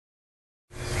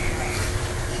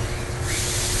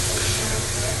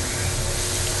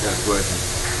Got a question.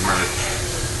 Merc.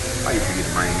 I used to get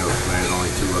to bring notes when there's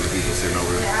only 2 other people sitting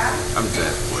over there. I'm just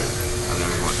asking for it. I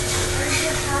never want to.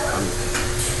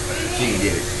 She can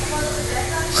get it.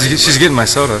 She's getting my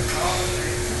soda.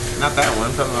 Not that one.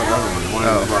 I'm talking about the other one. The one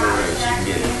that's right over there. She can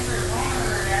get it.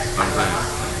 I'm saying.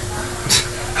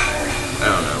 I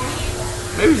don't know.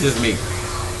 Maybe it's just me.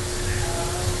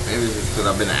 Maybe it's just because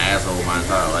I've been an asshole my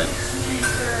entire life.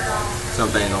 Some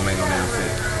things don't make no damn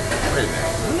sense. Wait a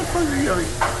minute. When the fuck did you already?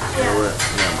 You know what?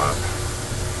 Never mind.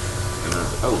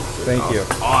 Oh, thank you.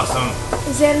 Awesome.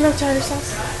 Is that enough tartar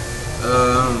sauce?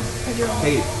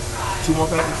 Hey, 2 more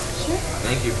packets? Sure.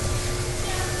 Thank you.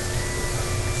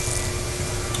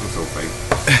 I'm so fake.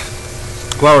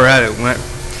 While we're at it,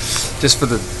 just for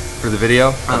the video,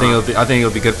 I think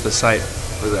it'll be good for the site.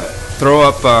 What's that? Throw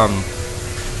up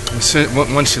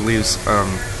once she leaves.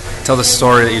 Tell the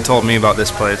story that you told me about this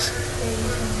place.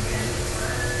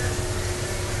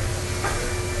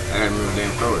 I gotta remember the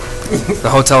damn story. The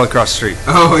hotel across the street.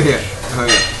 Oh yeah. Oh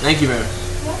yeah. Thank you, man.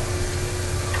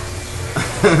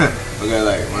 Okay,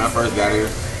 like when I first got here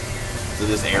to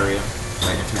this area,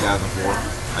 like in 2004,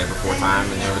 like before time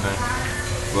and everything.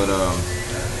 But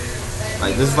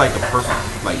like this is like the perfect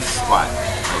like spot,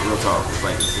 like real talk.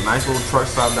 It's a nice little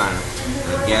truck stop diner,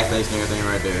 there's a gas station, everything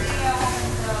right there.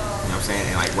 You know what I'm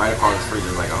saying? And like right across the street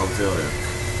there's like a hotel there.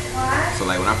 So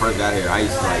like when I first got here, I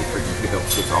used to like freaking pick up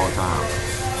chicks all the time.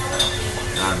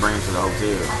 And I'd bring them to the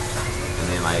hotel. And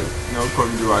then like, you know, of course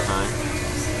we do our time.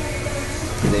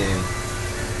 And then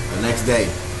the next day,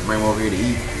 bring them over here to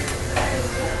eat.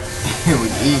 And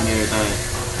we eat and everything.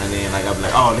 And then like I'd be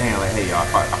like, oh damn, like hey y'all,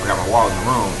 I forgot my wallet in the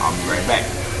room, I'll be right back.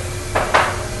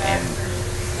 And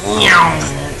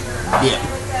dip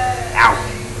out.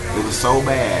 It was so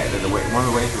bad that one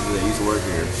of the waitresses that used to work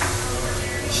here,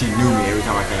 she knew me every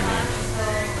time I came in.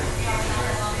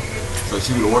 So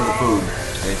she would order the food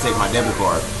and then take my debit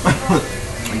card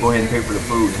and go ahead and pay for the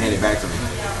food and hand it back to me.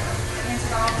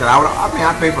 Cause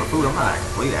I pay for the food. I'm not a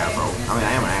complete asshole. I mean,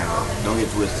 I am an asshole. Don't get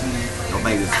twisted. Don't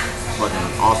think this fucking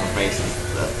awesome face is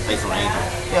the face of an angel.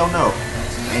 Hell no.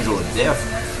 Angel of death,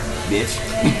 bitch.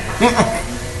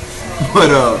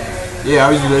 But yeah,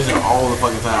 I used to do that shit all the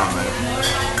fucking time, man. I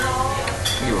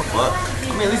give a fuck.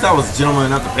 I mean, at least I was gentleman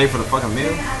enough to pay for the fucking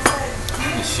meal.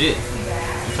 Good shit.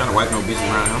 I'm trying to wipe no bitches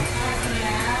around him.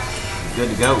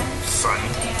 Good to go, son.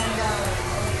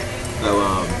 So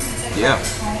yeah,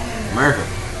 America.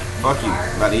 Fuck you.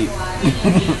 I'm about to eat.